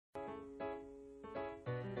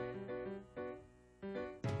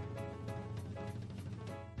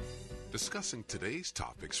Discussing today's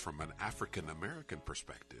topics from an African American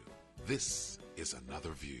perspective, this is Another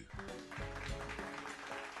View.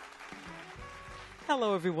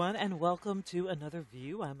 Hello, everyone, and welcome to Another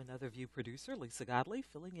View. I'm Another View producer Lisa Godley,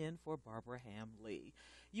 filling in for Barbara Ham-Lee.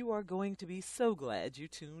 You are going to be so glad you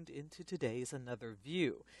tuned into today's Another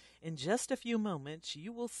View. In just a few moments,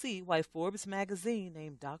 you will see why Forbes Magazine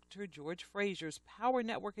named Dr. George Fraser's Power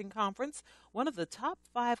Networking Conference one of the top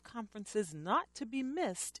 5 conferences not to be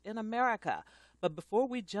missed in America. But before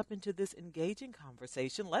we jump into this engaging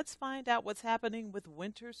conversation, let's find out what's happening with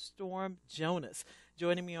Winter Storm Jonas.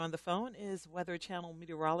 Joining me on the phone is Weather Channel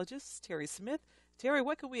meteorologist Terry Smith. Terry,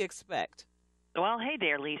 what can we expect? Well, hey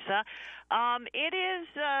there, Lisa. It is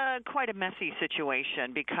quite a messy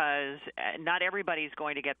situation because not everybody's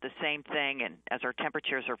going to get the same thing, and as our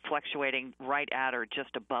temperatures are fluctuating right at or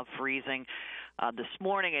just above freezing this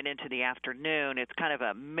morning and into the afternoon, it's kind of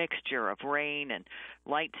a mixture of rain and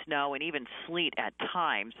light snow and even sleet at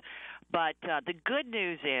times. But the good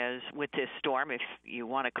news is with this storm, if you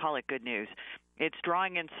want to call it good news, it's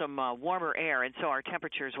drawing in some warmer air, and so our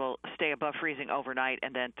temperatures will stay above freezing overnight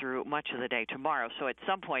and then through much of the day tomorrow. So at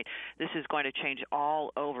some point, this is going to change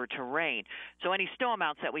all over to rain. So any snow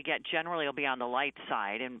amounts that we get generally will be on the light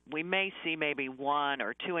side, and we may see maybe 1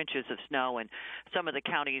 or 2 inches of snow in some of the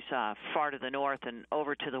counties far to the north and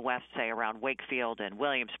over to the west, say around Wakefield and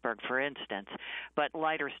Williamsburg, for instance, but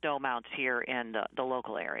lighter snow amounts here in the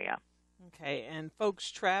local area. Okay, and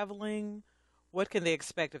folks traveling, what can they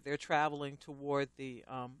expect if they're traveling toward the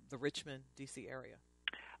Richmond, D.C. area?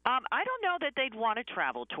 I don't know that they'd want to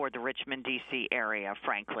travel toward the Richmond, D.C. area,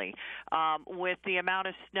 frankly. With the amount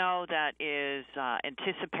of snow that is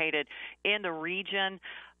anticipated in the region,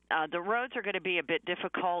 the roads are going to be a bit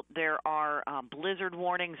difficult. There are blizzard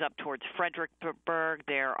warnings up towards Fredericksburg.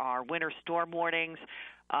 There are winter storm warnings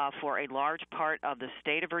for a large part of the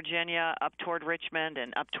state of Virginia up toward Richmond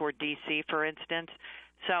and up toward D.C., for instance.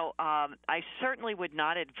 So I certainly would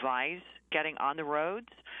not advise getting on the roads.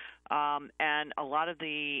 And a lot of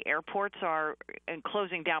the airports are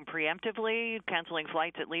closing down preemptively, canceling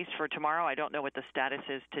flights at least for tomorrow. I don't know what the status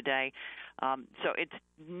is today. So it's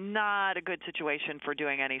not a good situation for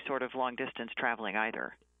doing any sort of long-distance traveling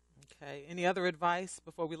either. Okay. Any other advice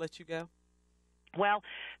before we let you go? Well,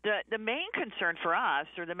 the main concern for us,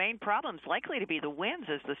 or the main problem, is likely to be the winds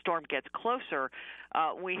as the storm gets closer.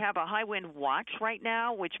 We have a high wind watch right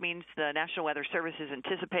now, which means the National Weather Service is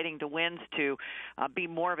anticipating the winds to be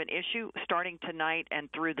more of an issue starting tonight and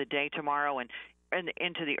through the day tomorrow and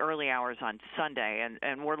into the early hours on Sunday.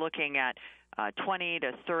 And we're looking at 20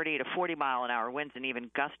 to 30 to 40 mile an hour winds and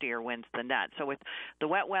even gustier winds than that. So with the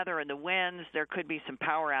wet weather and the winds, there could be some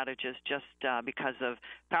power outages just because of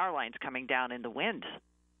power lines coming down in the wind.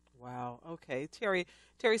 Wow. Okay.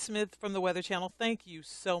 Terry Smith from the Weather Channel, thank you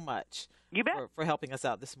so much for helping us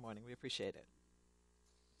out this morning. We appreciate it.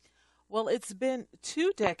 Well, it's been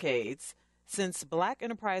 2 decades since Black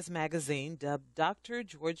Enterprise Magazine dubbed Dr.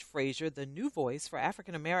 George Fraser the new voice for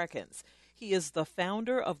African Americans. He is the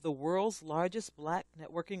founder of the world's largest black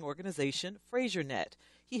networking organization, FraserNet.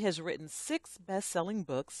 He has written 6 best-selling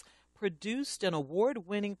books, produced an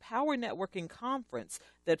award-winning power networking conference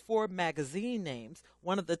that Forbes Magazine names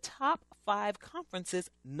one of the top 5 conferences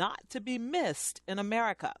not to be missed in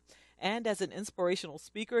America. And as an inspirational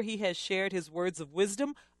speaker, he has shared his words of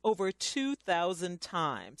wisdom over 2,000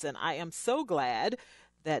 times. And I am so glad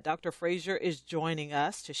that Dr. Fraser is joining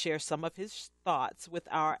us to share some of his thoughts with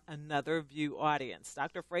our Another View audience.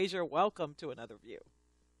 Dr. Fraser, welcome to Another View.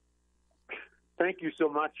 Thank you so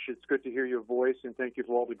much. It's good to hear your voice, and thank you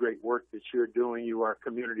for all the great work that you're doing. You are a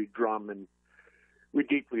community drum, and we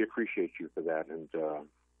deeply appreciate you for that. And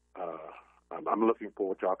I'm looking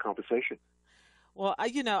forward to our conversation. Well,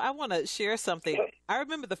 I want to share something. I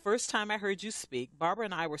remember the first time I heard you speak, Barbara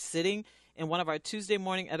and I were sitting in one of our Tuesday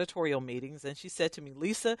morning editorial meetings, and she said to me,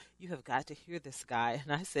 "Lisa, you have got to hear this guy."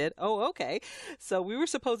 And I said, "Oh, okay." So we were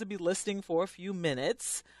supposed to be listening for a few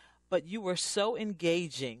minutes, but you were so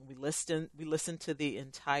engaging. We listened to the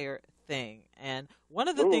entire thing. And one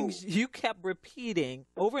of the things you kept repeating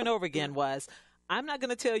over and over again was, "I'm not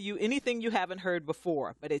going to tell you anything you haven't heard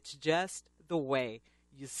before, but it's just the way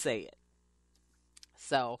you say it."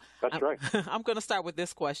 So that's right. I'm going to start with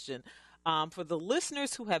this question. For the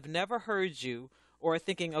listeners who have never heard you or are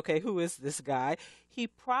thinking, okay, who is this guy? He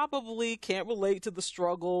probably can't relate to the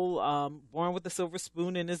struggle, born with a silver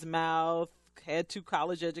spoon in his mouth, had 2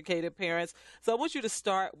 college-educated parents. So I want you to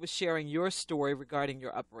start with sharing your story regarding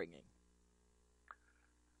your upbringing.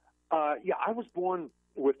 Yeah, I was born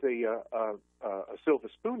with a silver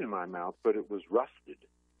spoon in my mouth, but it was rusted.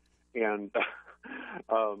 And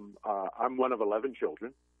I'm one of 11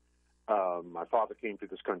 children. My father came to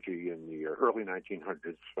this country in the early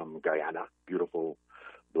 1900s from Guyana, beautiful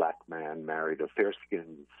black man, married a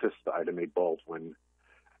fair-skinned sister, Ida Mae Baldwin,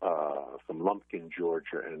 from Lumpkin,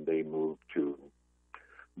 Georgia, and they moved to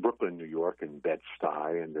Brooklyn, New York, and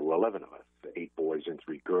Bed-Stuy, and there were 11 of us, 8 boys and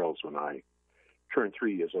 3 girls. When I turned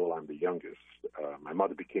 3 years old, I'm the youngest. My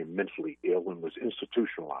mother became mentally ill and was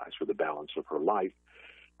institutionalized for the balance of her life.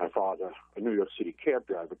 My father, a New York City cab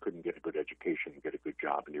driver, couldn't get a good education and get a good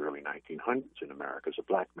job in the early 1900s in America as a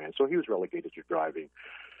black man, so he was relegated to driving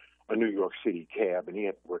a New York City cab, and he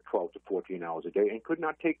had to work 12 to 14 hours a day and could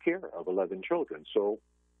not take care of 11 children. So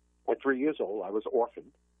at 3 years old, I was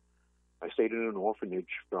orphaned. I stayed in an orphanage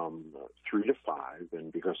from 3 to 5,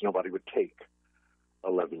 and because nobody would take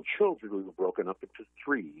 11 children, we were broken up into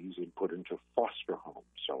 3s and put into foster homes.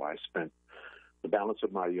 So I spent the balance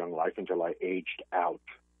of my young life until I aged out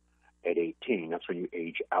at 18. That's when you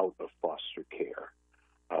age out of foster care,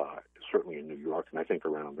 certainly in New York and I think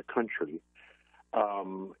around the country.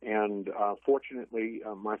 Fortunately,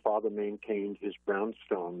 my father maintained his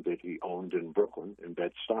brownstone that he owned in Brooklyn, in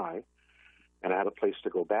Bed-Stuy, and I had a place to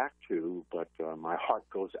go back to, but my heart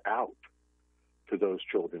goes out to those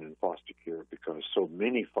children in foster care because so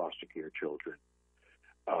many foster care children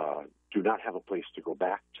do not have a place to go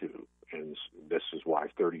back to, and this is why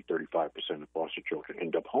 35% of foster children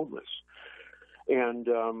end up homeless. And,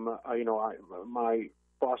 my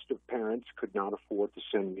foster parents could not afford to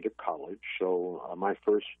send me to college, so my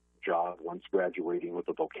first job, once graduating with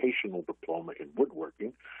a vocational diploma in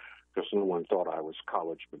woodworking, because no one thought I was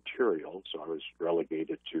college material, so I was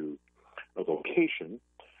relegated to a vocation.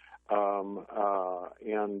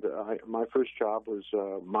 My first job was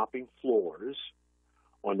mopping floors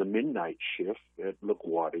on the midnight shift at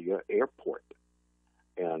LaGuardia Airport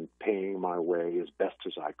and paying my way as best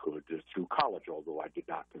as I could through college. Although I did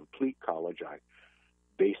not complete college, I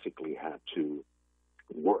basically had to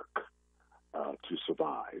work to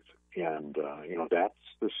survive. And, that's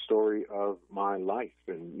the story of my life.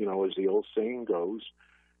 And, as the old saying goes,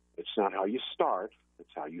 it's not how you start,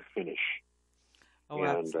 it's how you finish. Oh,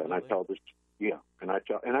 and I tell this, and I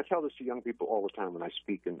tell this to young people all the time when I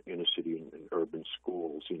speak in inner city and in urban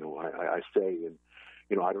schools. I say, and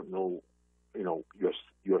I don't know,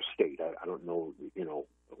 your state. I don't know,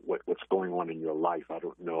 what's going on in your life. I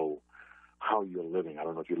don't know how you're living. I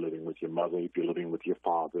don't know if you're living with your mother, if you're living with your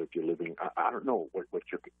father, if you're living. I don't know what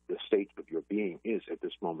the state of your being is at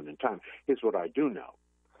this moment in time. Here's what I do know: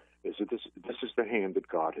 is that this is the hand that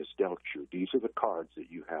God has dealt you. These are the cards that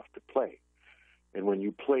you have to play. And when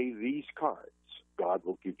you play these cards, God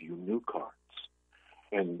will give you new cards.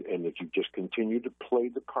 And if you just continue to play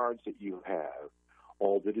the cards that you have,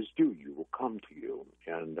 all that is due you will come to you.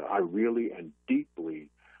 And I really and deeply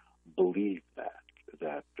believe that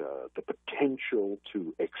the potential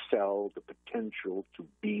to excel, the potential to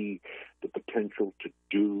be, the potential to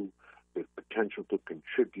do, the potential to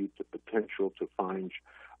contribute, the potential to find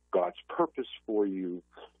God's purpose for you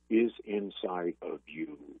is inside of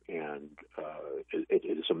you, and it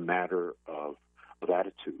is a matter of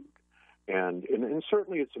attitude, and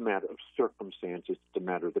certainly it's a matter of circumstances. It's a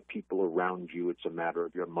matter of the people around you. It's a matter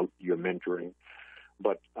of your mentoring,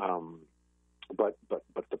 but the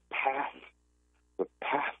path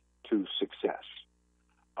to success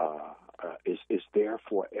is there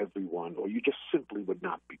for everyone, or you just simply would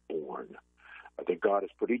not be born. I think God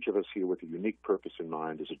has put each of us here with a unique purpose in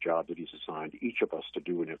mind as a job that He's assigned each of us to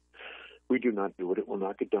do. And if we do not do it, it will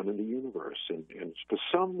not get done in the universe. And for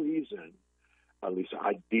some reason, Lisa,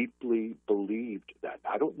 I deeply believed that.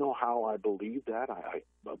 I don't know how I believe that,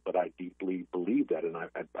 but I deeply believe that. And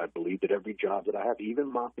I believe that every job that I have, even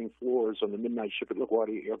mopping floors on the midnight shift at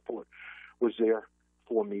LaGuardia Airport, was there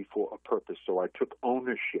for me for a purpose. So I took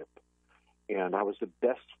ownership. And I was the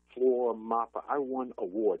best floor mopper. I won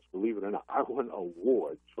awards, believe it or not. I won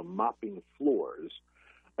awards for mopping floors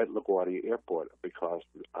at LaGuardia Airport because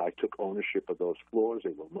I took ownership of those floors.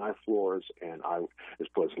 They were my floors, and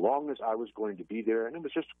for as long as I was going to be there, and it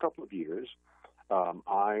was just a couple of years,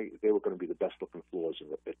 they were going to be the best-looking floors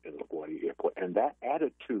in LaGuardia Airport. And that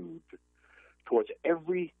attitude towards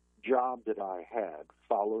every job that I had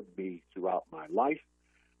followed me throughout my life,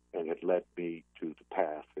 and it led me to the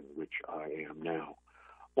path in which I am now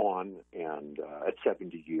at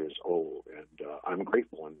 70 years old. And I'm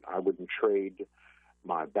grateful, and I wouldn't trade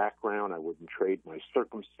my background, I wouldn't trade my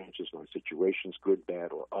circumstances, my situations, good,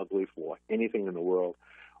 bad, or ugly, for anything in the world.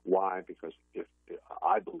 Why? Because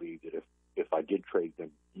I believe that if I did trade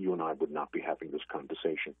them, you and I would not be having this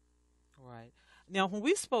conversation. Right. Now, when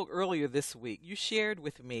we spoke earlier this week, you shared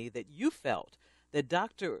with me that you felt that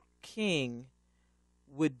Dr. King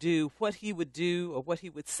would do, what he would do or what he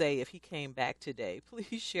would say if he came back today.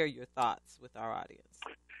 Please share your thoughts with our audience.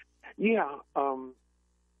 Yeah,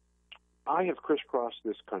 I have crisscrossed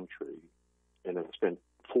this country and have spent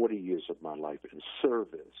 40 years of my life in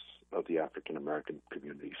service of the African American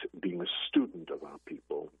communities, being a student of our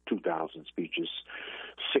people, 2,000 speeches,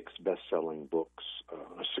 6 best-selling books,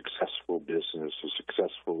 a successful business, a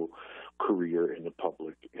successful career in the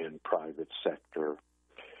public and private sector.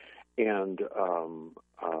 And I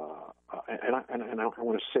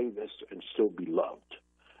want to say this and still be loved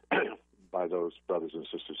by those brothers and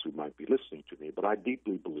sisters who might be listening to me. But I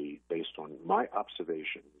deeply believe, based on my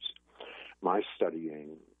observations, my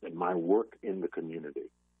studying, and my work in the community,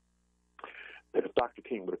 that if Dr.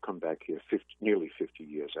 King would have come back here nearly 50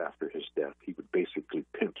 years after his death, he would basically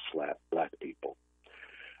pimp slap black people.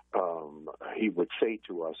 He would say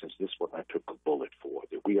to us, "Is this what I took a bullet for?"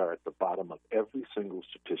 That we are at the bottom of every single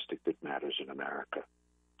statistic that matters in America.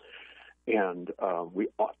 And we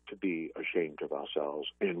ought to be ashamed of ourselves,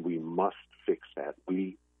 and we must fix that.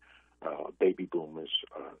 We, baby boomers,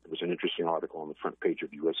 there was an interesting article on the front page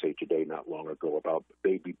of USA Today not long ago about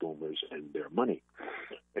baby boomers and their money.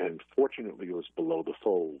 And fortunately, it was below the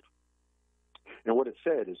fold. And what it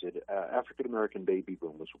said is that African-American baby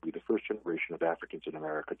boomers will be the first generation of Africans in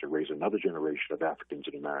America to raise another generation of Africans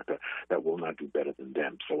in America that will not do better than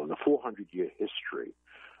them. So in the 400-year history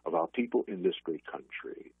of our people in this great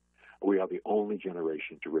country, we are the only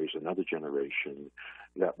generation to raise another generation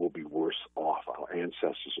that will be worse off. Our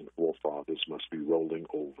ancestors and forefathers must be rolling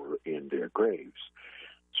over in their graves.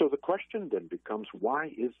 So the question then becomes, why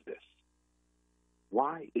is this?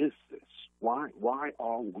 Why is this? Why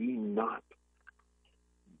are we not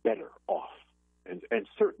better off? And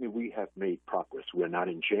certainly we have made progress. We're not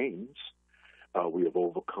in chains. We have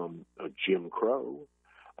overcome Jim Crow.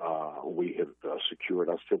 We have secured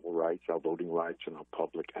our civil rights, our voting rights, and our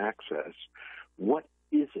public access. What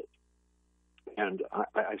is it? And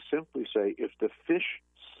I simply say, if the fish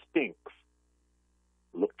stinks,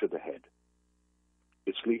 look to the head.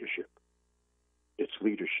 It's leadership. It's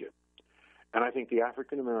leadership. And I think the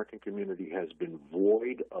African-American community has been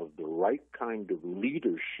void of the right kind of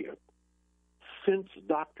leadership since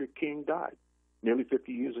Dr. King died, nearly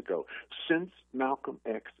 50 years ago, since Malcolm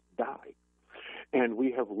X died. And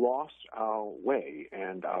we have lost our way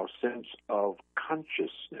and our sense of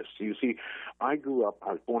consciousness. You see, I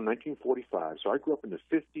was born in 1945, so I grew up in the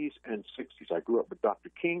 50s and 60s. I grew up with Dr.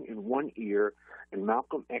 King in one ear and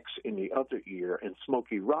Malcolm X in the other ear, and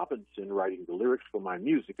Smokey Robinson writing the lyrics for my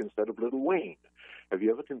music instead of Lil Wayne. Have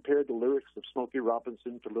you ever compared the lyrics of Smokey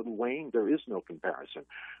Robinson to Lil Wayne? There is no comparison.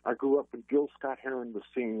 I grew up when Gil Scott-Heron was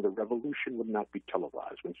singing "The Revolution Would Not Be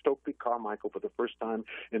Televised," when Stokely Carmichael, for the first time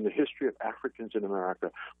in the history of Africans in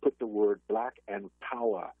America, put the word black and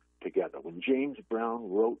power together, when James Brown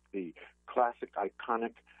wrote the classic,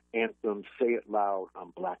 iconic anthem, "Say It Loud,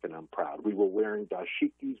 I'm Black and I'm Proud." We were wearing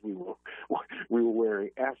dashikis, we were wearing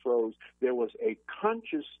afros. There was a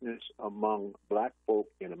consciousness among black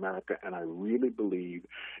folk in America, and I really believe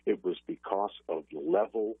it was because of the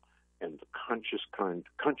level and the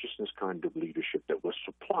consciousness kind of leadership that was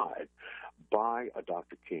supplied by a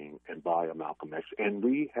Dr. King and by a Malcolm X, and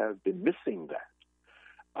we have been missing that.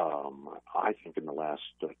 I think in the last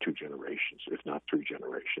 2 generations, if not 3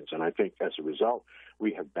 generations. And I think as a result,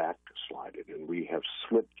 we have backslided and we have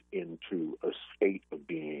slipped into a state of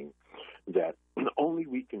being that only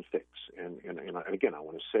we can fix. And again, I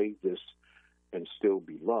want to say this and still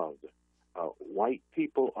be loved. White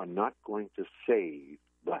people are not going to save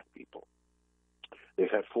black people. They've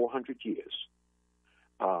had 400 years.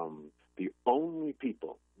 The only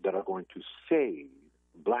people that are going to save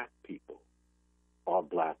black people are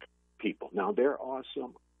black people. Now, there are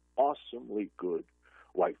some awesomely good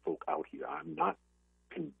white folk out here. I'm not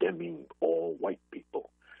condemning all white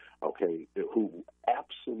people, okay, who are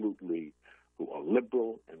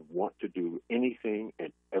liberal and want to do anything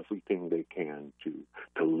and everything they can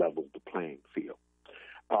to level the playing field.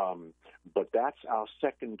 But that's our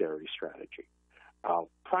secondary strategy. Our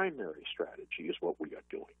primary strategy is what we are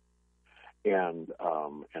doing. And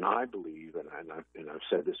I believe, and I've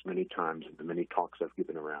said this many times in the many talks I've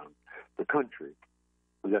given around the country,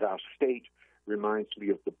 that our state reminds me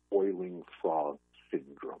of the boiling frog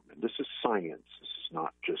syndrome. And this is science. This is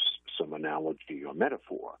not just some analogy or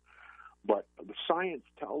metaphor. But the science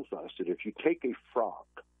tells us that if you take a frog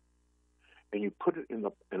and you put it in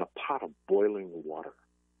a pot of boiling water,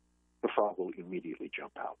 the frog will immediately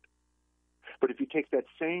jump out. But if you take that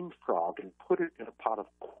same frog and put it in a pot of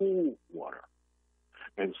cool water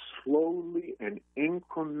and slowly and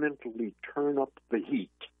incrementally turn up the heat,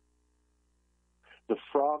 the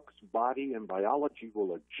frog's body and biology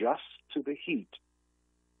will adjust to the heat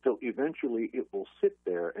till eventually it will sit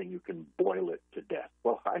there and you can boil it to death.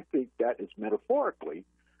 Well, I think that is metaphorically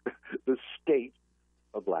the state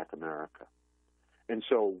of Black America. And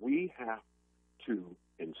so we have to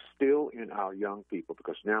instill in our young people,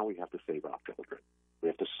 because now we have to save our children. We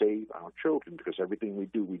have to save our children because everything we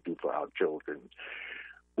do for our children.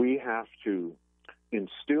 We have to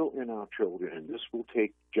instill in our children, and this will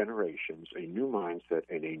take generations, a new mindset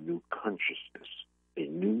and a new consciousness, a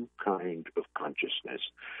new kind of consciousness.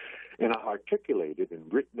 And I've articulated and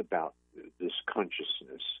written about this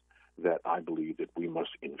consciousness that I believe that we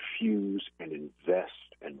must infuse and invest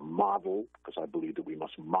and model, because I believe that we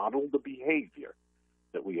must model the behavior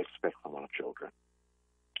that we expect from our children.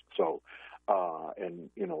 So, and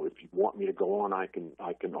you know, if you want me to go on, I can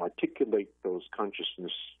articulate those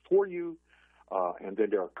consciousness for you. And then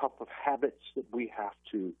there are a couple of habits that we have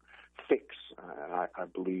to fix. I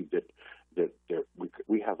believe that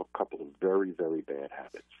we have a couple of very, very bad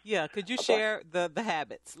habits. Yeah, could you share the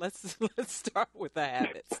habits? Let's start with the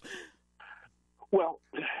habits. Well,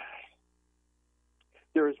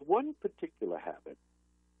 there is one particular habit.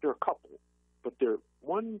 There are a couple, but there's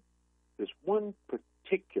one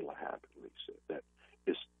particular habit, Lisa, that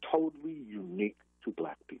is totally unique to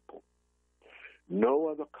Black people. No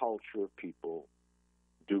other culture of people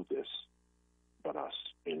do this but us,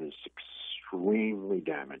 and it's extremely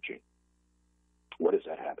damaging. What is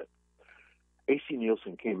that habit? A.C.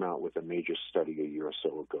 Nielsen came out with a major study a year or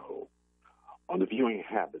so ago on the viewing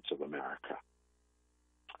habits of America.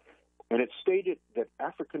 And it stated that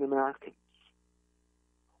African Americans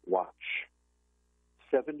watch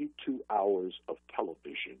 72 hours of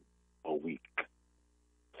television a week.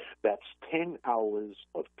 That's 10 hours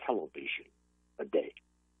of television a day.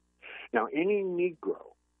 Now, any Negro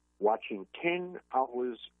watching 10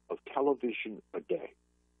 hours of television a day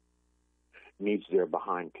needs their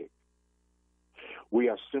behind kicked. We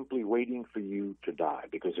are simply waiting for you to die,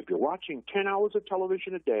 because if you're watching 10 hours of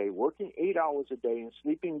television a day, working 8 hours a day, and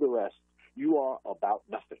sleeping the rest, you are about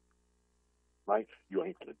nothing, right? You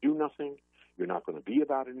ain't going to do nothing. You're not going to be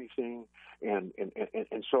about anything. And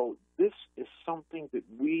so this is something that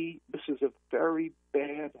this is a very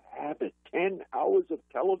bad habit. 10 hours of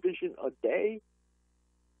television a day,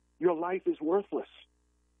 your life is worthless,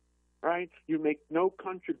 right? You make no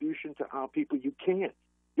contribution to our people. You can't.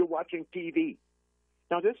 You're watching TV.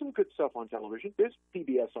 Now, there's some good stuff on television. There's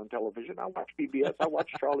PBS on television. I watch PBS. I watch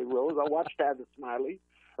Charlie Rose. I watch Tavis Smiley,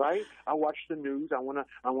 right? I watch the news. I want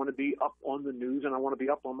to be up on the news, and I want to be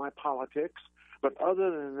up on my politics. But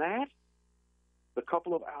other than that, the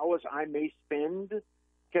couple of hours I may spend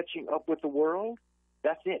catching up with the world,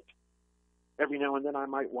 that's it. Every now and then I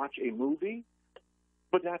might watch a movie,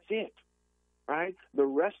 but that's it, right? The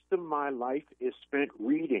rest of my life is spent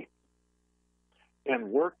reading and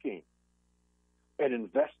working and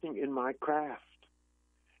investing in my craft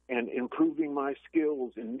and improving my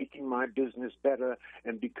skills and making my business better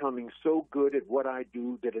and becoming so good at what I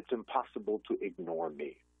do that it's impossible to ignore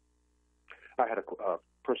me. I had a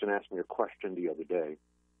person ask me a question the other day.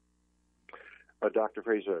 Dr.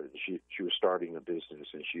 Fraser, she was starting a business,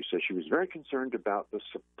 and she said she was very concerned about the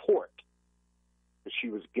support that she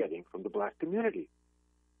was getting from the Black community.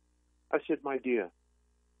 I said, my dear,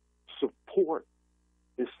 support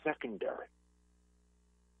is secondary.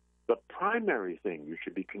 The primary thing you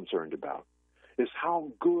should be concerned about is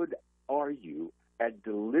how good are you at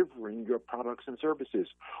delivering your products and services?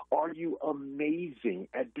 Are you amazing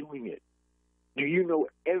at doing it? Do you know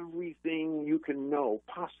everything you can know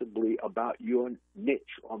possibly about your niche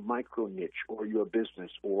or micro niche or your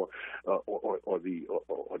business or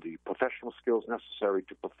the professional skills necessary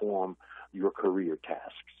to perform your career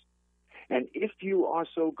tasks? And if you are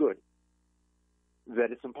so good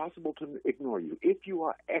that it's impossible to ignore you, if you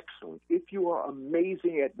are excellent, if you are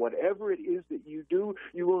amazing at whatever it is that you do,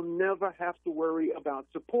 you will never have to worry about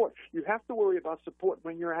support. You have to worry about support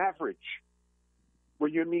when you're average,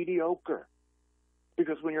 when you're mediocre.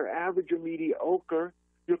 Because when you're average or mediocre,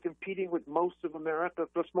 you're competing with most of America,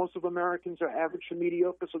 because most of Americans are average to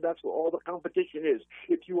mediocre, so that's where all the competition is.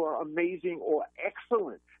 If you are amazing or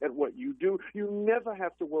excellent at what you do, you never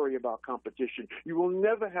have to worry about competition. You will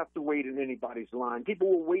never have to wait in anybody's line. People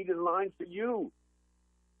will wait in line for you.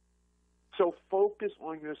 So focus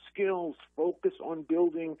on your skills. Focus on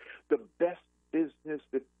building the best business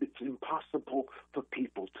that it's impossible for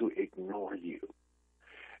people to ignore you.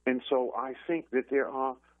 And so I think that there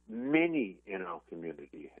are many in our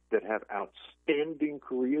community that have outstanding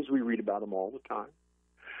careers. We read about them all the time.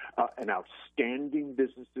 And outstanding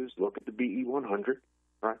businesses. Look at the BE 100,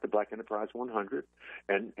 right? The Black Enterprise 100,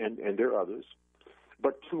 and there are others.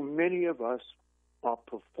 But too many of us are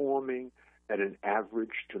performing at an average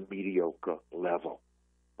to mediocre level,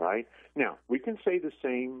 right? Now, we can say the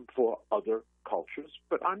same for other cultures,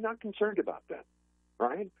 but I'm not concerned about that,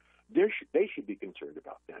 right? They should be concerned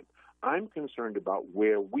about that. I'm concerned about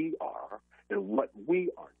where we are and what we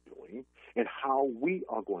are doing and how we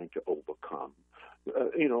are going to overcome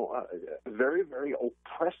very, very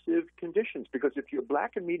oppressive conditions. Because if you're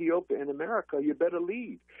black and mediocre in America, you better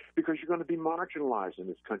leave, because you're going to be marginalized in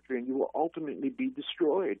this country and you will ultimately be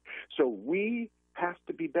destroyed. So we have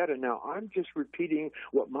to be better. Now, I'm just repeating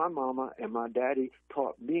what my mama and my daddy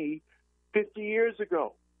taught me 50 years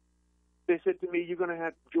ago. They said to me, you're going to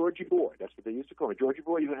have Georgie boy. That's what they used to call me. Georgie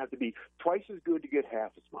boy, you're going to have to be twice as good to get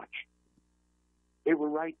half as much. They were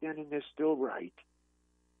right then, and they're still right.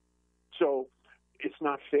 So it's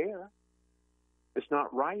not fair. It's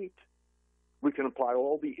not right. We can apply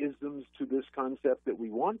all the isms to this concept that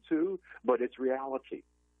we want to, but it's reality.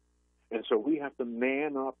 And so we have to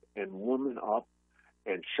man up and woman up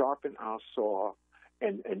and sharpen our saw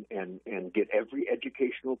and get every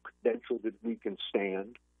educational credential that we can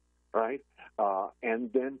stand, right?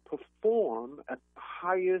 And then perform at the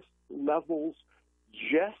highest levels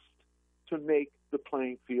just to make the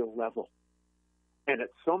playing field level. And at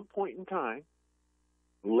some point in time,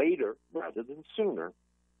 later rather than sooner,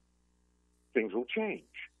 things will change.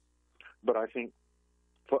 But I think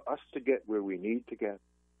for us to get where we need to get,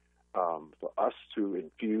 for us to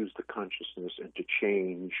infuse the consciousness and to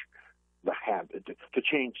change the habit, to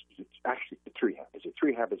change actually the three habits. The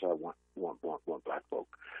three habits I want black folk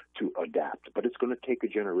to adapt, but it's going to take a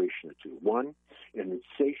generation or two. One, an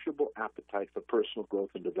insatiable appetite for personal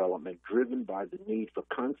growth and development, driven by the need for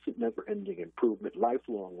constant, never-ending improvement,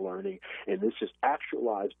 lifelong learning, and this is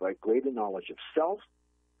actualized by greater knowledge of self,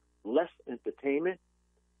 less entertainment,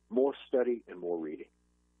 more study, and more reading.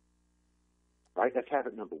 Right? That's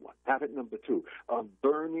habit number one. Habit number two, a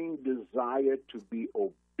burning desire to be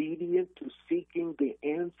obedient to seeking the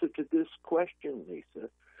answer to this question, Lisa.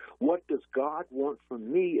 What does God want from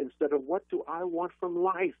me instead of what do I want from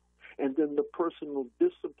life? And then the personal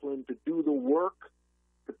discipline to do the work,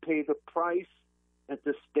 to pay the price, and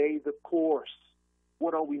to stay the course.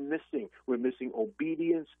 What are we missing? We're missing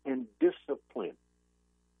obedience and discipline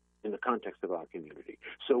in the context of our community.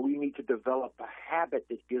 So we need to develop a habit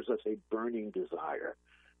that gives us a burning desire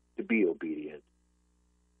to be obedient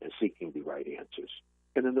and seeking the right answers.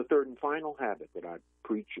 And then the third and final habit that I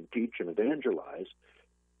preach and teach and evangelize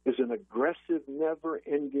is an aggressive,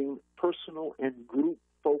 never-ending personal and group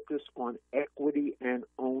focus on equity and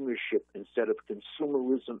ownership instead of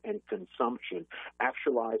consumerism and consumption,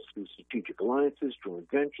 actualized through strategic alliances, joint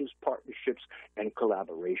ventures, partnerships, and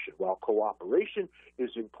collaboration. While cooperation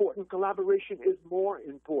is important, collaboration is more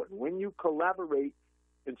important. When you collaborate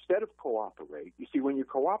instead of cooperate, you see, when you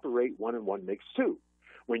cooperate, 1 and 1 makes 2.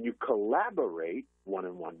 When you collaborate, 1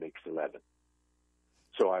 and 1 makes 11.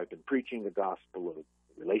 So I've been preaching the gospel of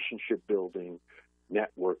relationship building,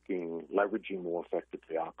 networking, leveraging more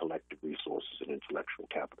effectively our collective resources and intellectual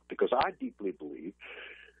capital. Because I deeply believe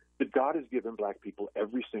that God has given black people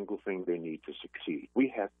every single thing they need to succeed. We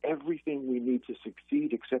have everything we need to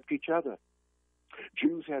succeed except each other.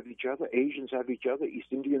 Jews have each other, Asians have each other,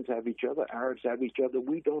 East Indians have each other, Arabs have each other.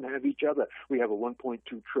 We don't have each other. We have a $1.2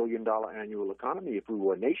 trillion annual economy. If we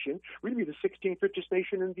were a nation, we'd be the 16th richest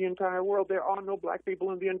nation in the entire world. There are no black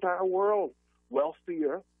people in the entire world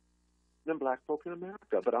wealthier than black folk in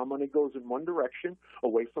America. But our money goes in one direction,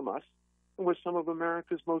 away from us, and we're some of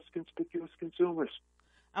America's most conspicuous consumers.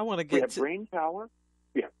 I want to get we have brain power.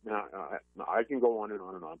 Yeah, I can go on and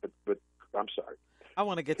on and on, but I'm sorry. I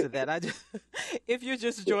want to get to that. If you're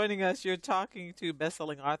just joining us, you're talking to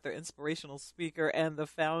best-selling author, inspirational speaker, and the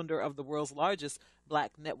founder of the world's largest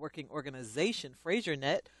black networking organization,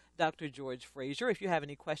 FraserNet, Dr. George Fraser. If you have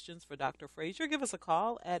any questions for Dr. Fraser, give us a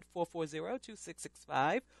call at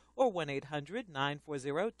 440-2665 or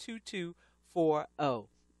 1-800-940-2240. I'm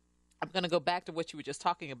going to go back to what you were just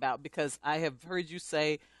talking about, because I have heard you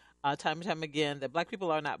say time and time again that black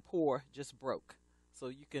people are not poor, just broke. So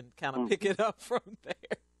you can kind of pick it up from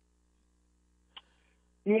there.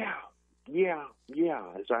 Yeah.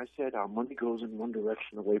 As I said, our money goes in one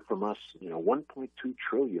direction away from us. 1.2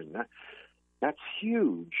 trillion. That's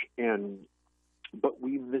huge. But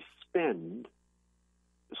we misspend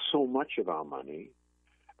so much of our money.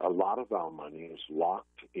 A lot of our money is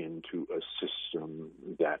locked into a system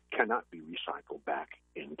that cannot be recycled back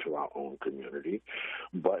into our own community.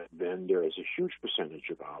 But then there is a huge percentage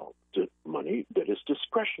of our money that is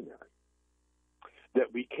discretionary,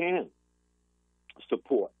 that we can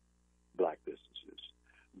support black businesses,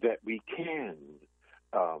 that we can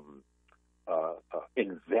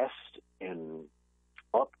invest in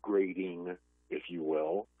upgrading, if you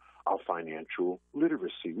will, our financial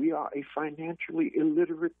literacy. We are a financially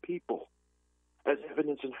illiterate people, as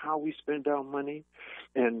evidence in how we spend our money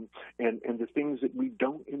and the things that we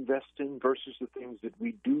don't invest in versus the things that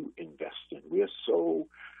we do invest in. We are so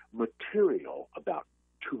material about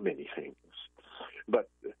too many things. But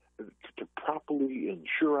to properly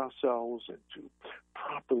insure ourselves and to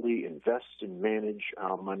properly invest and manage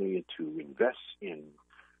our money and to invest in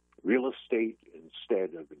real estate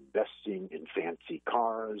instead of investing in fancy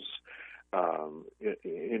cars,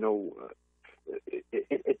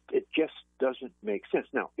 it just doesn't make sense.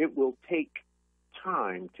 Now, it will take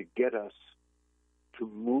time to get us to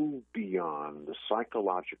move beyond the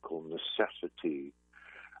psychological necessity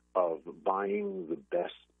of buying the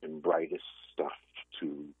best and brightest stuff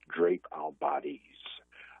to drape our bodies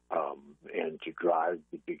and to drive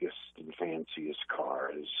the biggest and fanciest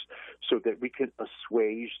cars so that we can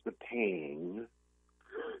assuage the pain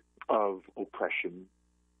of oppression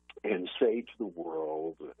and say to the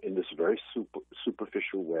world in this very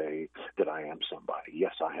superficial way that I am somebody.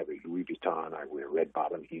 Yes, I have a Louis Vuitton. I wear red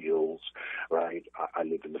bottom heels, right? I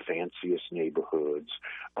live in the fanciest neighborhoods.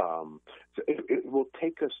 So it will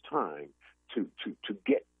take us time to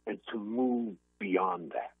get and to move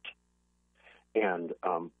beyond that. And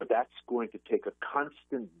that's going to take a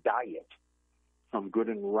constant diet from good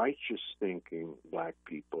and righteous thinking Black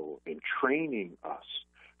people in training us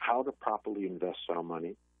how to properly invest our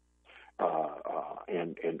money,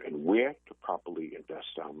 and where to properly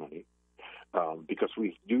invest our money, because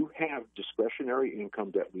we do have discretionary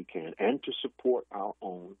income that we can, and to support our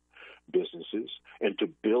own businesses and to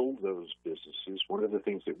build those businesses. One of the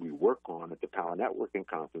things that we work on at the Power Networking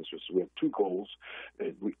Conference is we have two goals.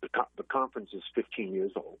 The conference is 15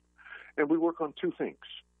 years old, and we work on two things.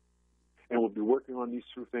 And we'll be working on these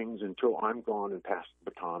two things until I'm gone and pass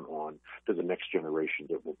the baton on to the next generation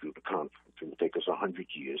that will do the conference. It will take us 100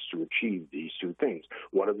 years to achieve these two things.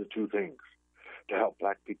 What are the two things? To help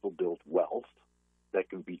Black people build wealth that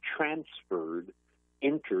can be transferred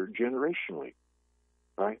intergenerationally,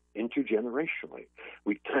 right? Intergenerationally.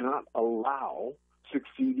 We cannot allow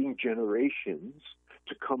succeeding generations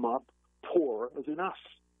to come up poorer than us,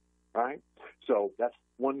 right? So that's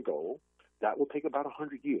one goal. That will take about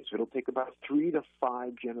 100 years. It'll take about 3 to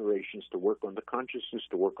 5 generations to work on the consciousness,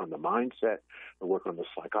 to work on the mindset, to work on the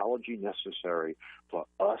psychology necessary for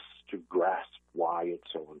us to grasp why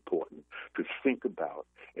it's so important to think about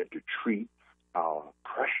and to treat our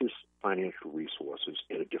precious financial resources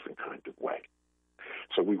in a different kind of way.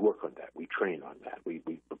 So we work on that. We train on that. We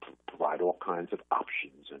provide all kinds of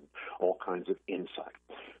options and all kinds of insight.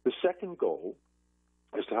 The second goal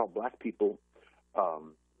is to help Black people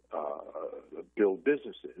build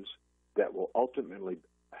businesses that will ultimately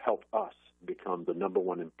help us become the number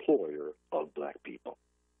one employer of Black people.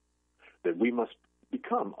 That we must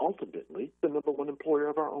become ultimately the number one employer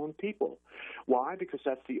of our own people. Why? Because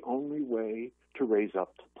that's the only way to raise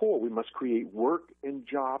up the poor. We must create work and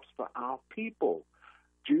jobs for our people.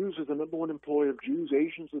 Jews are the number one employer of Jews.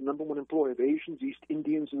 Asians are the number one employer of Asians. East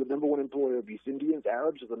Indians are the number one employer of East Indians.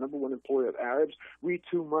 Arabs are the number one employer of Arabs. We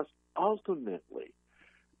too must ultimately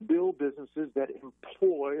build businesses that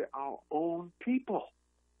employ our own people.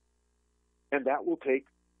 And that will take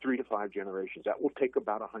 3 to 5 generations. That will take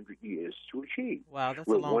about 100 years to achieve. Wow, that's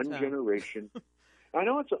a long one time. Generation. I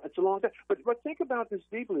know it's a long time, but think about this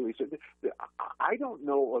deeply, Lisa. I don't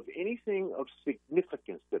know of anything of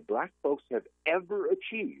significance that Black folks have ever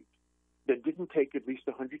achieved that didn't take at least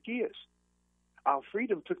 100 years. Our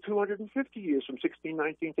freedom took 250 years, from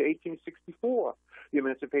 1619 to 1864. The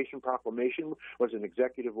Emancipation Proclamation was an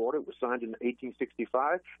executive order. It was signed in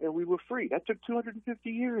 1865, and we were free. That took 250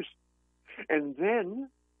 years. And then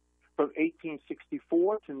from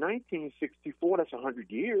 1864 to 1964, that's 100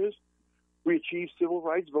 years, we achieved civil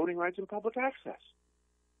rights, voting rights, and public access.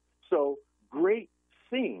 So great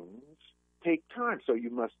things take time. So you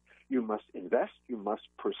must invest, you must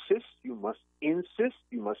persist, you must insist,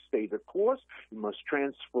 you must stay the course, you must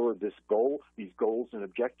transfer these goals and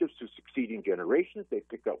objectives to succeeding generations. They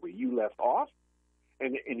pick up where you left off,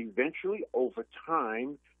 and eventually, over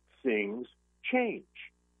time, things change.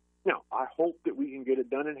 Now, I hope that we can get it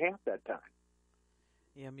done in half that time.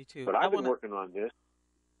 Yeah, me too. But I've been working on this,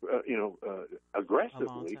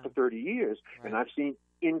 aggressively for 30 years, right. And I've seen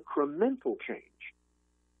incremental change.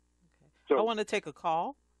 Okay. So I want to take a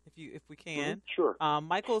call, if we can. Sure.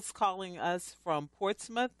 Michael's calling us from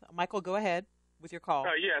Portsmouth. Michael, go ahead with your call.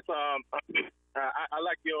 Yes. I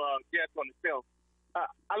like your guest on the show.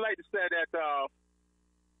 I like to say that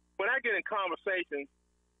when I get in conversations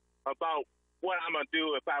about what I'm going to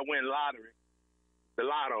do if I win lottery, the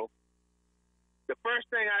lotto, the first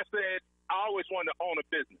thing I said, I always wanted to own a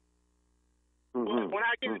business. But when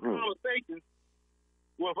I get in conversations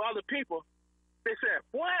with other people, they say,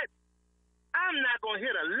 what? I'm not going to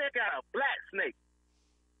hit a lick out of black snake.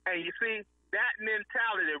 And you see, that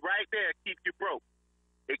mentality right there keeps you broke.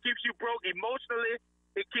 It keeps you broke emotionally.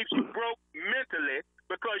 It keeps you broke mentally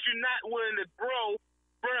because you're not willing to grow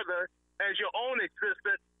further as your own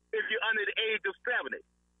existence if you're under the age of 70.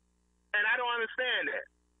 And I don't understand that.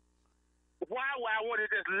 Why would I want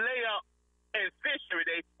to just lay up and fish every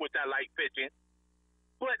day, which I like fishing,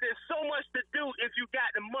 but there's so much to do if you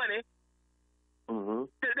got the money.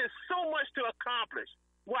 There's so much to accomplish.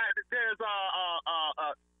 Why there's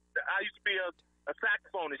I used to be a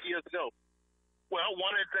saxophonist years ago. Well,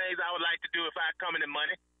 one of the things I would like to do if I come into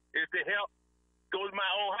money is to help go to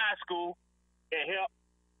my own high school and help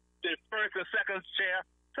the first and second chair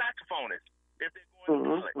saxophonists if they're going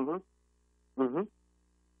to college.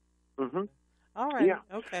 All right. Yeah.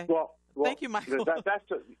 Okay. Well, thank you, Michael.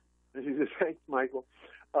 Thanks, Michael.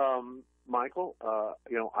 Michael,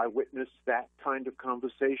 I witnessed that kind of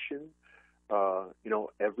conversation,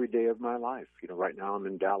 every day of my life. Right now I'm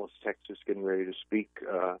in Dallas, Texas, getting ready to speak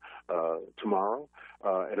tomorrow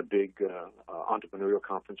at a big entrepreneurial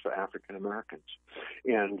conference for African Americans.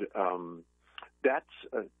 And that's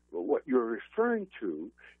what you're referring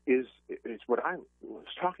to is what I was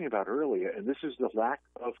talking about earlier, and this is the lack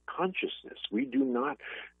of consciousness. We do not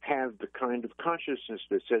have the kind of consciousness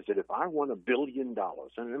that says that if I won $1 billion,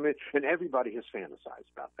 and everybody has fantasized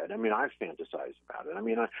about that. I mean, I've fantasized about it. I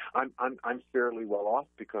mean, I'm fairly well off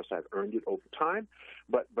because I've earned it over time.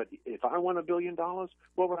 But if I won $1 billion,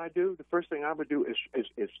 what would I do? The first thing I would do is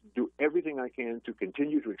do everything I can to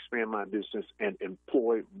continue to expand my business and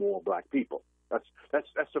employ more black people. That's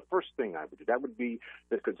the first thing I would do. That would be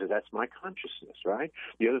because that's my consciousness, right?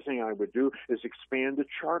 The other thing I would do is expand the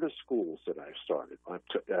charter schools that I've started. I've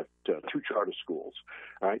two charter schools,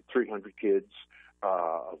 right? 300 kids,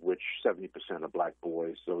 of which 70% are black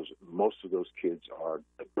boys. Most of those kids are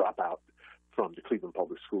dropout from the Cleveland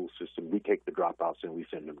public school system. We take the dropouts and we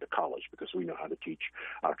send them to college because we know how to teach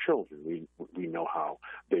our children. We know how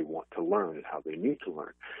they want to learn and how they need to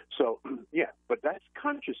learn. So, yeah, but that's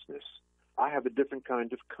consciousness. I have a different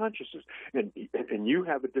kind of consciousness, and you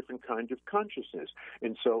have a different kind of consciousness.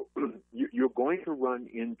 And so you're going to run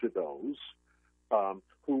into those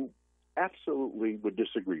who absolutely would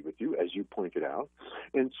disagree with you, as you pointed out.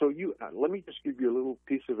 And so let me just give you a little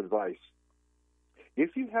piece of advice.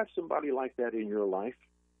 If you have somebody like that in your life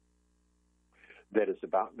that is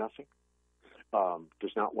about nothing,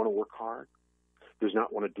 does not want to work hard, does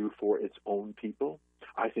not want to do for its own people,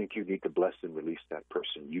 I think you need to bless and release that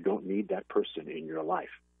person. You don't need that person in your life.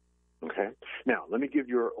 Okay? Now, let me give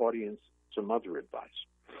your audience some other advice.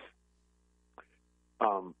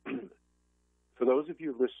 For those of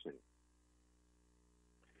you listening,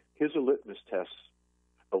 here's a litmus test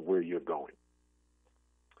of where you're going.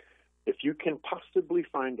 If you can possibly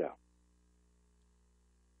find out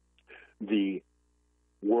the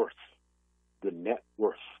net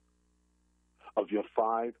worth of your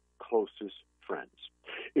 5 closest friends,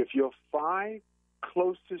 if your 5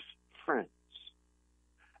 closest friends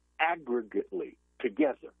aggregately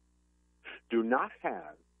together do not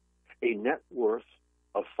have a net worth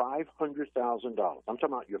of $500,000, I'm talking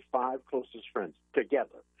about your 5 closest friends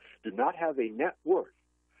together, do not have a net worth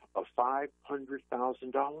of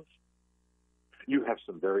 $500,000, you have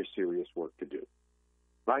some very serious work to do,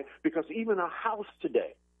 right? Because even a house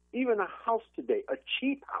today, a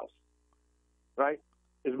cheap house, right,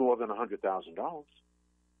 is more than $100,000.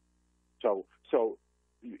 So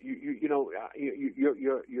your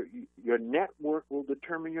network will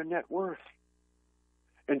determine your net worth.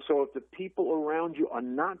 And so if the people around you are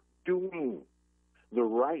not doing the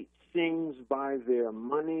right things by their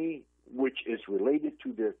money, which is related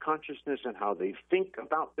to their consciousness and how they think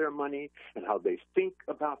about their money and how they think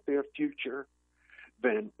about their future,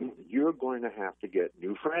 then you're going to have to get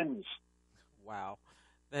new friends. Wow.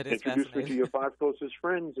 That is Introduce me to your 5 closest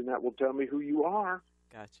friends, and that will tell me who you are.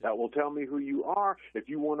 Gotcha. That will tell me who you are. If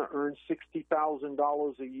you want to earn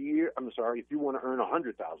 $60,000 a year, if you want to earn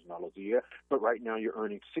 $100,000 a year, but right now you're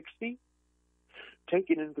earning $60,000, take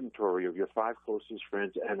an inventory of your 5 closest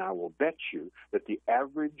friends, and I will bet you that the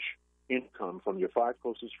average income from your 5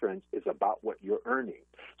 closest friends is about what you're earning.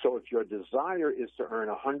 So if your desire is to earn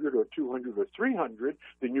 100 or 200 or 300,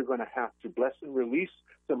 then you're going to have to bless and release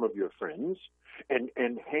some of your friends and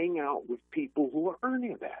hang out with people who are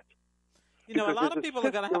earning that. A lot of people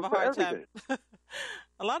are going to have a hard time.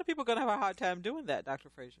 A lot of people are going to have a hard time doing that, Dr.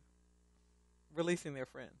 Fraser, releasing their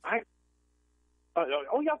friends.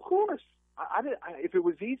 Oh, yeah, of course. if it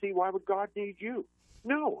was easy, why would God need you?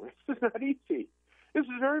 No, this is not easy. This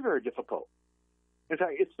is very, very difficult. In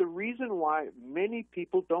fact, it's the reason why many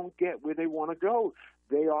people don't get where they want to go.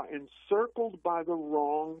 They are encircled by the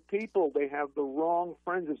wrong people. They have the wrong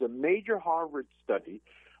friends. There's a major Harvard study,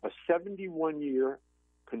 a 71-year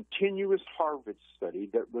continuous Harvard study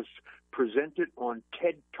that was presented on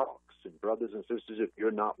TED Talks. And brothers and sisters, if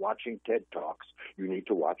you're not watching TED Talks, you need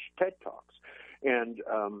to watch TED Talks. And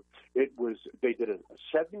they did a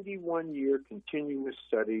 71-year continuous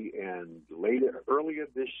study, and earlier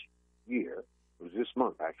this year, it was this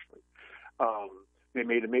month actually, they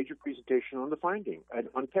made a major presentation on the finding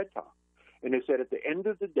on TED Talk. And they said at the end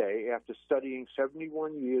of the day, after studying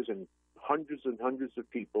 71 years and hundreds of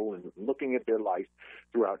people and looking at their life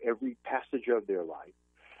throughout every passage of their life,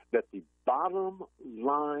 that the bottom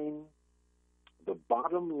line,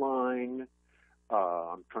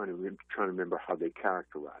 I'm trying to remember how they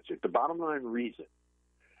characterize it. The bottom line reason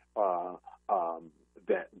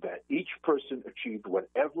that each person achieved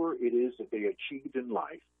whatever it is that they achieved in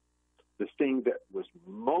life, the thing that was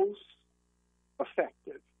most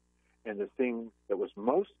effective and the thing that was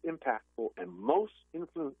most impactful and most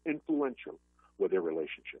influential were their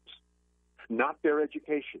relationships. Not their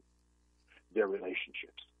education, their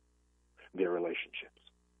relationships. Their relationships.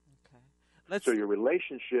 Okay. So your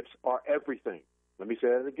relationships are everything. Let me say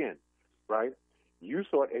that again, right? You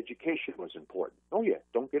thought education was important. Oh, yeah,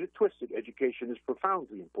 don't get it twisted. Education is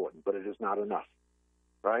profoundly important, but it is not enough,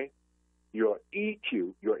 right? Your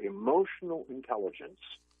EQ, your emotional intelligence,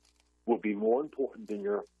 will be more important than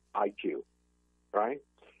your IQ, right?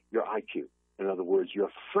 Your IQ. In other words,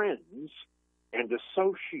 your friends and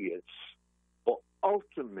associates will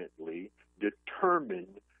ultimately determine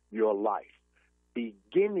your life,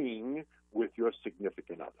 beginning with your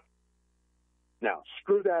significant other. Now,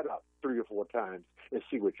 screw that up 3 or 4 times and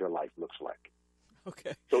see what your life looks like.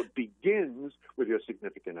 Okay. So it begins with your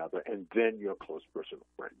significant other and then your close personal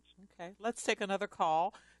friends. Okay. Let's take another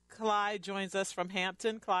call. Clyde joins us from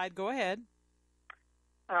Hampton. Clyde, go ahead.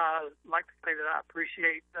 I'd like to say that I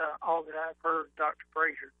appreciate all that I've heard Dr.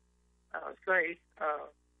 Fraser say.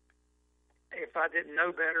 If I didn't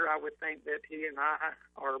know better, I would think that he and I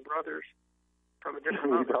are brothers from a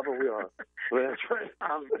different mother. We probably are. Well, that's right.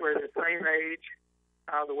 We're the same age.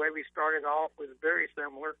 The way we started off was very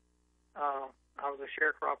similar. I was a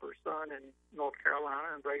sharecropper's son in North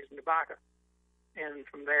Carolina and raised in Tobacco. And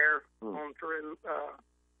from there on through,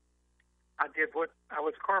 I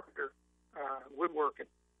was a carpenter,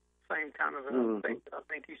 woodworking, same kind of thing that I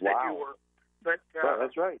think you said you were. But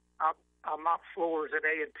that's right. I mopped floors at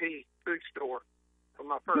A&P food store for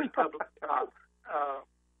my first public job.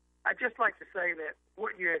 I'd just like to say that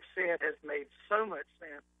what you have said has made so much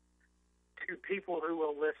sense to people who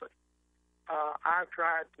will listen. I've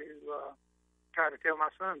tried to tell my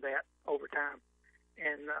son that over time,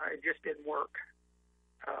 and it just didn't work.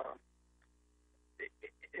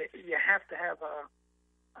 You have to have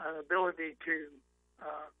an ability to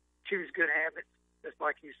choose good habits, just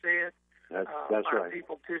like you said. That's right.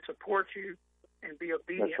 People to support you and be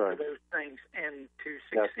obedient to those things and to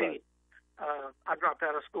succeed. I dropped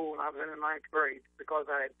out of school when I was in the 9th grade because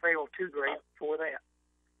I had failed 2 grades before that.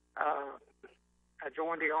 I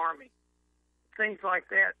joined the Army. Things like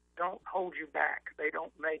that don't hold you back. They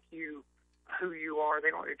don't make you who you are. They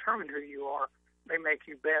don't determine who you are. They make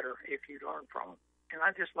you better if you learn from them. And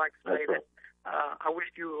I'd just like to say that I wish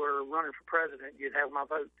you were running for president. You'd have my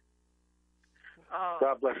vote.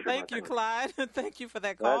 God bless you. Thank you, Clyde. Thank you for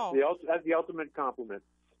that call. That's the ultimate compliment.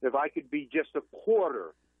 If I could be just a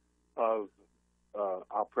quarter of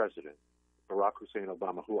our president, Barack Hussein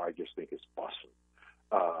Obama, who I just think is awesome,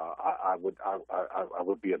 I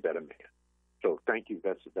would be a better man. So thank you.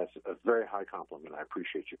 That's a very high compliment. I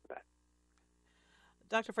appreciate you for that.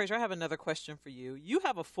 Dr. Fraser, I have another question for you. You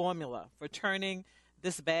have a formula for turning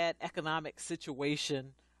this bad economic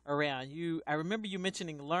situation around. I remember you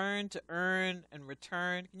mentioning learn to earn and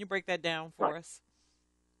return. Can you break that down for us?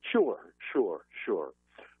 Sure.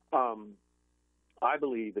 I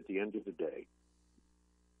believe at the end of the day,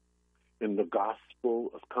 in the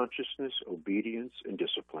gospel of consciousness, obedience, and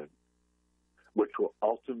discipline, which will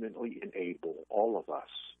ultimately enable all of us,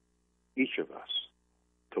 each of us,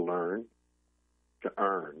 to learn, to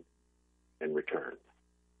earn, and return,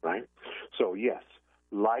 right? So yes,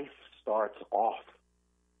 life starts off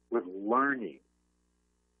with learning,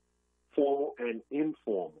 formal and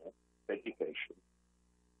informal education,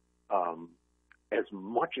 as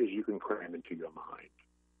much as you can cram into your mind,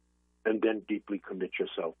 and then deeply commit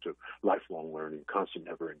yourself to lifelong learning, constant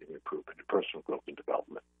never-ending improvement, and personal growth and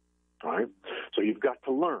development, all right? So you've got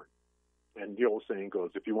to learn, And the old saying goes,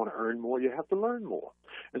 if you want to earn more, you have to learn more.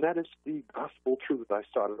 And that is the gospel truth. I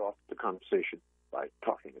started off the conversation by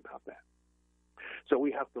talking about that. So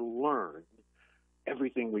we have to learn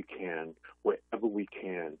everything we can, wherever we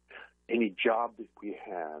can, any job that we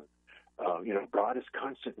have. God is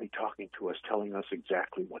constantly talking to us, telling us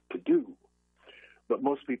exactly what to do. But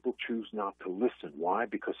most people choose not to listen. Why?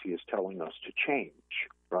 Because he is telling us to change,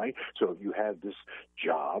 right? So if you have this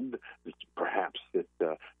job that perhaps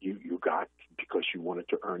that you got because you wanted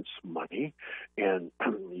to earn some money, and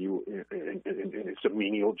it's a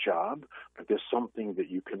menial job, but there's something that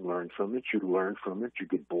you can learn from it. You learn from it. You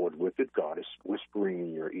get bored with it. God is whispering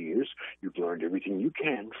in your ears. You've learned everything you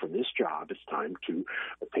can from this job. It's time to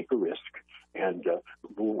take a risk and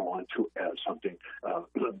move on to something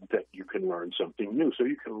that you can learn something new. So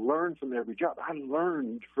you can learn from every job. I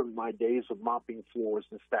learned from my days of mopping floors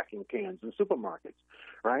and stacking cans in supermarkets,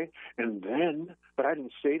 right? And then, but I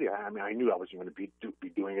didn't stay there. I mean, I knew I wasn't going to be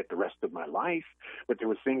doing it the rest of my life, but there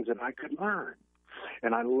were things that I could learn.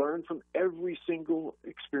 And I learned from every single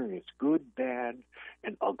experience, good, bad,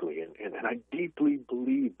 and ugly. And I deeply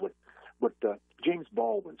believe what James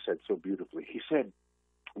Baldwin said so beautifully. He said,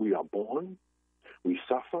 we are born, we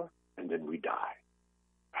suffer, and then we die.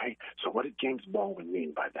 Right? So what did James Baldwin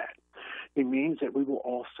mean by that? He means that we will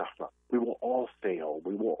all suffer. We will all fail.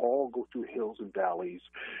 We will all go through hills and valleys.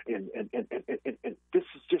 And this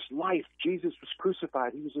is just life. Jesus was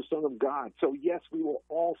crucified. He was the Son of God. So, yes, we will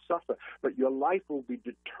all suffer. But your life will be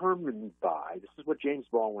determined by, this is what James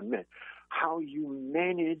Baldwin meant, how you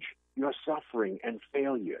manage your suffering and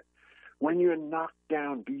failure. When you're knocked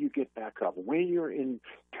down, do you get back up? When you're in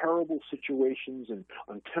terrible situations and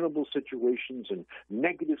untenable situations and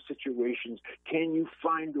negative situations, can you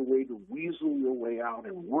find a way to weasel your way out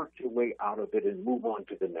and work your way out of it and move on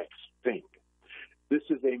to the next thing? This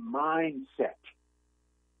is a mindset.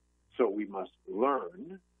 So we must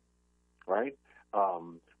learn, right?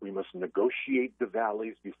 We must negotiate the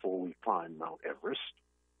valleys before we climb Mount Everest,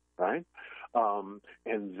 right?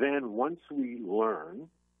 And then once we learn,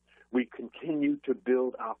 we continue to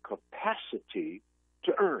build our capacity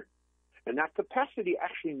to earn. And that capacity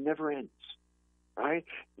actually never ends, right?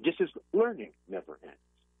 Just as learning never ends.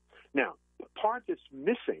 Now, the part that's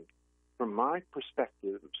missing from my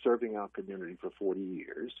perspective of serving our community for 40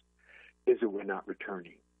 years is that we're not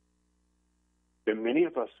returning. There are many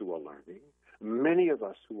of us who are learning, many of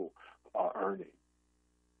us who are earning,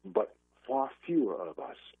 but far fewer of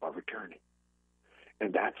us are returning.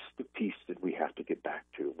 And that's the piece that we have to get back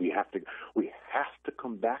to. We have to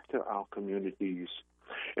come back to our communities,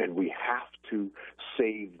 and we have to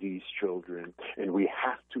save these children, and we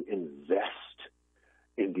have to invest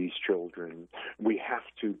in these children. We have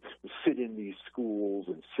to sit in these schools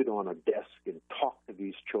and sit on a desk and talk to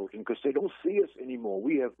these children because they don't see us anymore.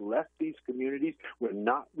 We have left these communities. We're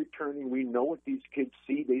not returning. We know what these kids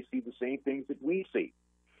see. They see the same things that we see.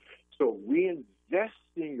 So reinvesting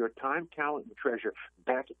your time, talent, and treasure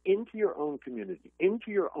back into your own community, into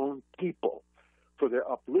your own people, for their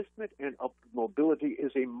upliftment and mobility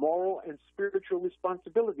is a moral and spiritual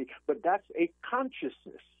responsibility. But that's a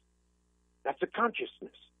consciousness. That's a consciousness.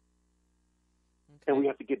 Okay. And we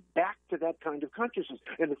have to get back to that kind of consciousness.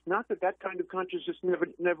 And it's not that kind of consciousness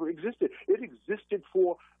never existed. It existed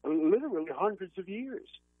for literally hundreds of years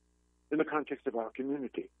in the context of our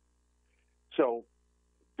community. So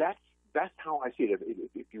that's how I see it.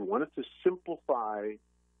 If you wanted to simplify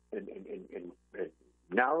and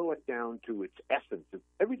narrow it down to its essence, of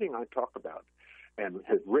everything I talk about and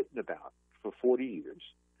have written about for 40 years,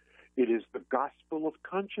 it is the gospel of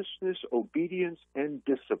consciousness, obedience, and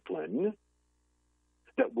discipline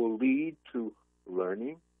that will lead to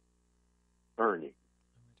learning, earning,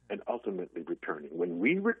 and ultimately returning. When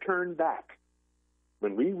we return back,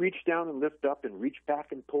 when we reach down and lift up and reach back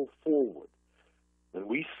and pull forward, when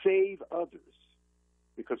we save others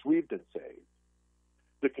because we've been saved,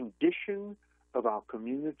 the condition of our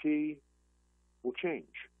community will change.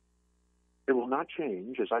 It will not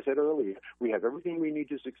change. As I said earlier, we have everything we need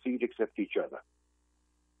to succeed except each other.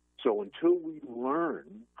 So until we learn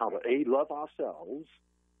how to, A, love ourselves,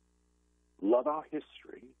 love our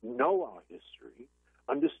history, know our history,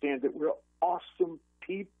 understand that we're awesome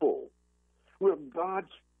people. We're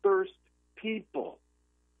God's first people.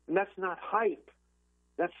 And that's not hype.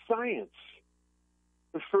 That's science.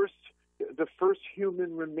 The first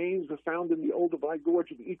human remains were found in the Olduvai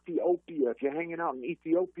Gorge of Ethiopia. If you're hanging out in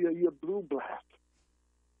Ethiopia, you're blue-black,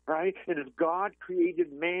 right? And if God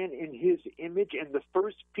created man in his image and the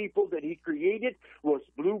first people that he created was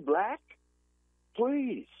blue-black,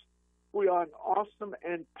 please, We are an awesome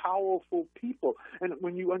and powerful people. And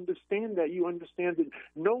when you understand that, you understand that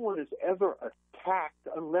no one is ever attacked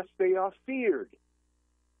unless they are feared.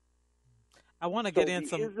 I want to get in the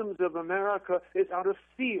some... isms of America is out of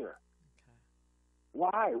fear. Okay.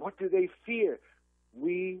 Why? What do they fear?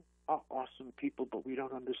 We are awesome people, but we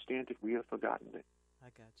don't understand it. We have forgotten it. I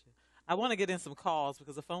got you. I want to get in some calls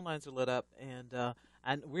because the phone lines are lit up,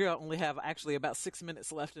 and we only have actually about 6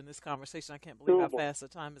 minutes left in this conversation. I can't believe how fast the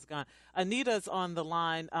time has gone. Anita's on the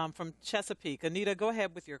line from Chesapeake. Anita, go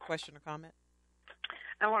ahead with your question or comment.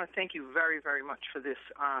 I want to thank you very, very much for this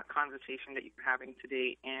conversation that you're having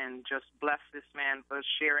today, and just bless this man for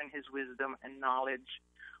sharing his wisdom and knowledge.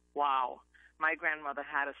 Wow. My grandmother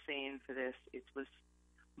had a saying for this. It was,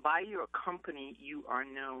 by your company, you are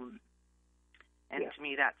known. And to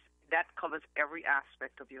me, that covers every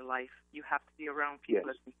aspect of your life. You have to be around people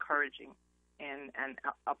that's encouraging and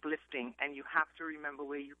uplifting, and you have to remember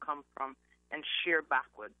where you come from and share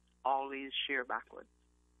backwards. Always share backwards.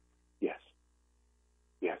 Yes.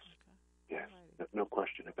 Yes. Okay. Yes. Right. No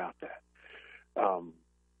question about that.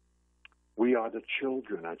 We are the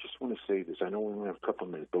children. I just want to say this. I know we only have a couple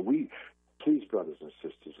of minutes, but please, brothers and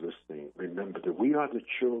sisters listening, remember that we are the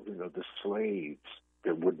children of the slaves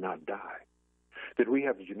that would not die. That we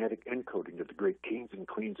have the genetic encoding of the great kings and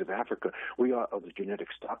queens of Africa. We are of the genetic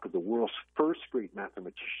stock of the world's first great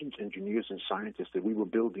mathematicians, engineers, and scientists. That we were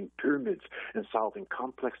building pyramids and solving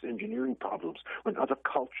complex engineering problems when other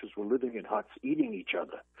cultures were living in huts, eating each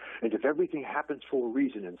other. And if everything happens for a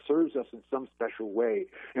reason and serves us in some special way,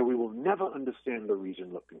 and we will never understand the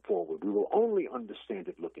reason looking forward, we will only understand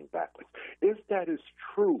it looking backwards. If that is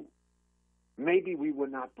true, maybe we were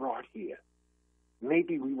not brought here.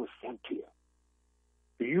 Maybe we were sent here.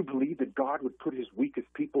 Do you believe that God would put his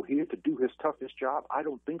weakest people here to do his toughest job? I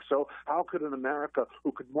don't think so. How could an America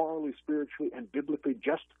who could morally, spiritually, and biblically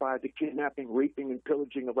justify the kidnapping, raping, and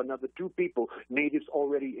pillaging of another two people, natives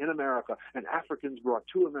already in America and Africans brought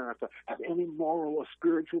to America, have any moral or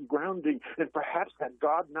spiritual grounding? And perhaps had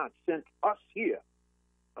God not sent us here,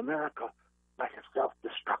 America might have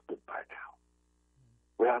self-destructed by now.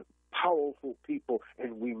 We are powerful people,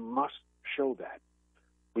 and we must show that.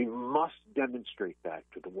 We must demonstrate that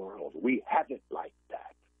to the world. We have it like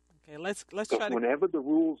that. Okay, let's try to... Whenever the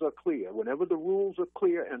rules are clear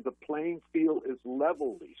and the playing field is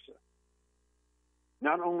level, Lisa,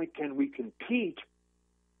 not only can we compete,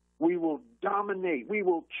 we will dominate. We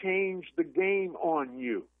will change the game on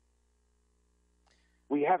you.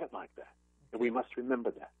 We have it like that, and we must remember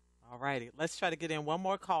that. All righty. Let's try to get in one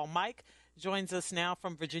more call. Mike joins us now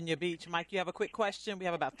from Virginia Beach. Mike, you have a quick question? We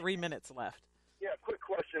have about 3 minutes left. Yeah, quick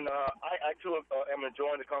question. I too, am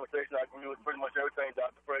enjoying the conversation. I agree with pretty much everything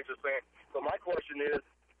Dr. Fraser is saying. So my question is,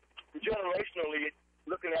 generationally,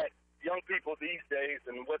 looking at young people these days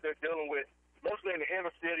and what they're dealing with, mostly in the inner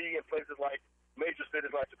city and places like major cities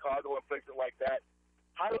like Chicago and places like that,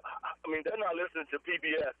 they're not listening to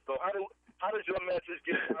PBS. So how does your message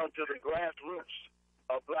get down to the grassroots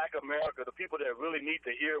of Black America, the people that really need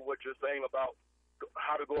to hear what you're saying about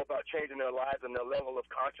how to go about changing their lives and their level of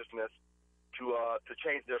consciousness to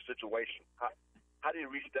change their situation? How do you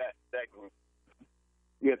reach that group?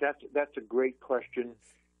 Yeah, that's a great question.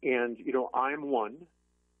 And, I'm one.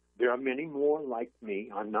 There are many more like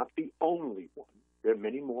me. I'm not the only one. There are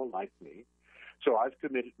many more like me. So I've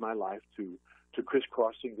committed my life to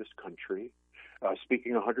crisscrossing this country,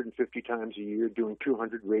 speaking 150 times a year, doing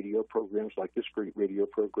 200 radio programs like this great radio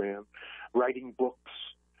program, writing books,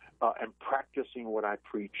 and practicing what I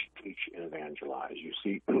preach, teach, and evangelize. You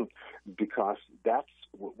see, because that's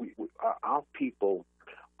what our people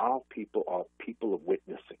are people of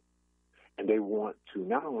witnessing. And they want to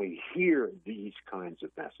not only hear these kinds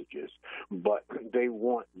of messages, but they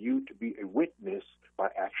want you to be a witness by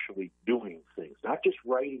actually doing things, not just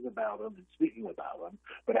writing about them and speaking about them,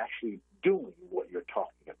 but actually doing what you're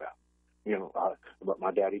talking about. But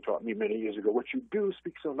my daddy taught me many years ago, what you do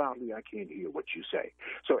speak so loudly I can't hear what you say.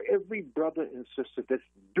 So every brother and sister that's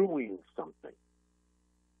doing something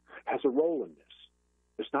has a role in this.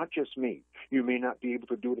 It's not just me. You may not be able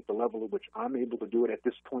to do it at the level at which I'm able to do it at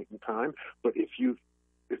this point in time, but if you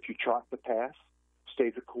chart the path,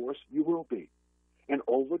 stay the course, you will be. And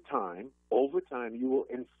over time, you will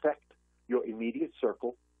infect your immediate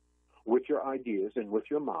circle with your ideas and with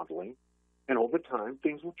your modeling, and over time,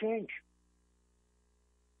 things will change.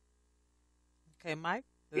 Okay, Mike,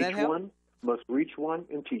 did that Each help? one must reach one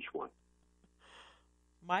and teach one.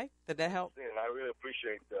 Mike, did that help? And I really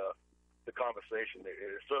appreciate the conversation.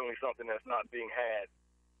 It's certainly something that's not being had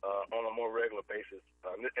on a more regular basis.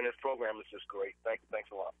 And this program is just great. Thanks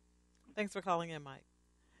a lot. Thanks for calling in, Mike.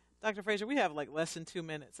 Dr. Fraser, we have like less than 2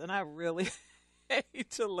 minutes, and I really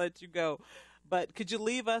hate to let you go. But could you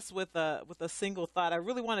leave us with a single thought? I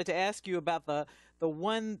really wanted to ask you about the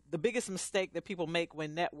biggest mistake that people make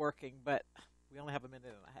when networking, but we only have a minute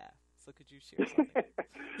and a half. So could you share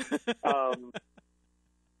something?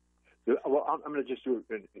 Well, I'm going to just do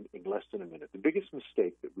it in less than a minute. The biggest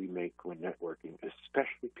mistake that we make when networking,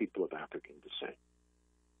 especially people of African descent,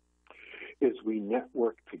 is we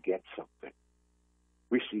network to get something.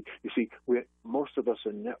 Most of us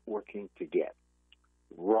are networking to get.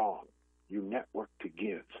 Wrong. You network to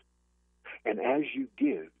give. And as you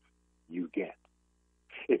give, you get.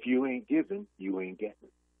 If you ain't giving, you ain't getting.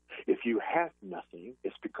 If you have nothing,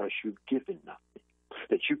 it's because you've given nothing.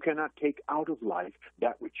 That you cannot take out of life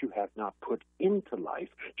that which you have not put into life,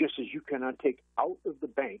 just as you cannot take out of the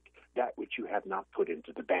bank that which you have not put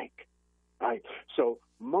into the bank. Right? So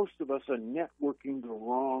most of us are networking the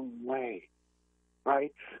wrong way.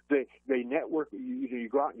 Right? They network. You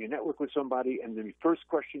go out and you network with somebody, and the first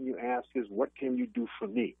question you ask is, "What can you do for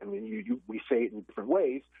me?" I mean, we say it in different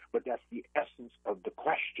ways, but that's the essence of the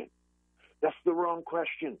question. That's the wrong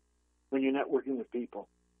question when you're networking with people.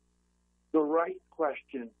 The right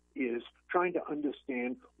question is trying to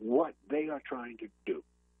understand what they are trying to do,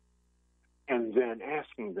 and then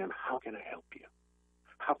asking them, "How can I help you?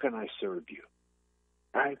 How can I serve you?"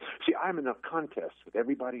 Right? See, I'm in a contest with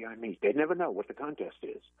everybody I meet. They never know what the contest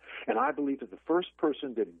is. And I believe that the first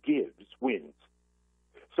person that gives wins.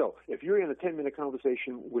 So if you're in a 10-minute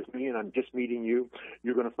conversation with me and I'm just meeting you,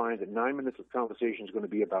 you're going to find that 9 minutes of conversation is going to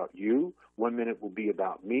be about you. 1 minute will be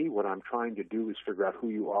about me. What I'm trying to do is figure out who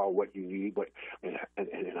you are, what you need, and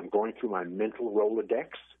I'm going through my mental Rolodex,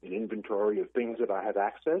 an inventory of things that I have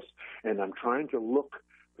access, and I'm trying to look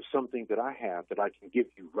for something that I have that I can give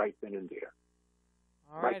you right then and there.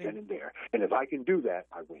 Right then and there. And if I can do that,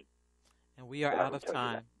 I win. And we are out of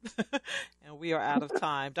time. And we are out of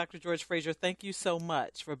time. Dr. George Fraser, thank you so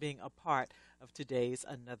much for being a part of today's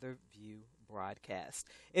Another View broadcast.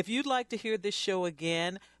 If you'd like to hear this show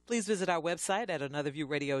again, please visit our website at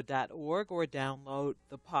anotherviewradio.org or download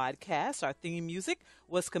the podcast. Our theme music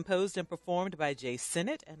was composed and performed by Jay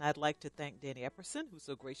Sennett, and I'd like to thank Danny Epperson, who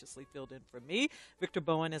so graciously filled in for me. Victor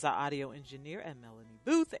Bowen is our audio engineer, and Melanie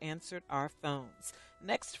Booth answered our phones.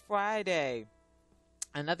 Next Friday,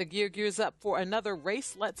 another Gears Up for another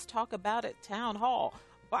Race Let's Talk About at Town Hall.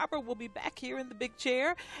 Barbara will be back here in the big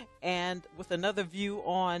chair and with another view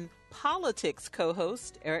on politics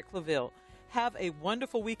co-host Eric Claville. Have a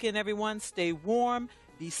wonderful weekend, everyone. Stay warm,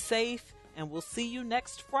 be safe, and we'll see you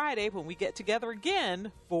next Friday when we get together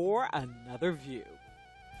again for Another View.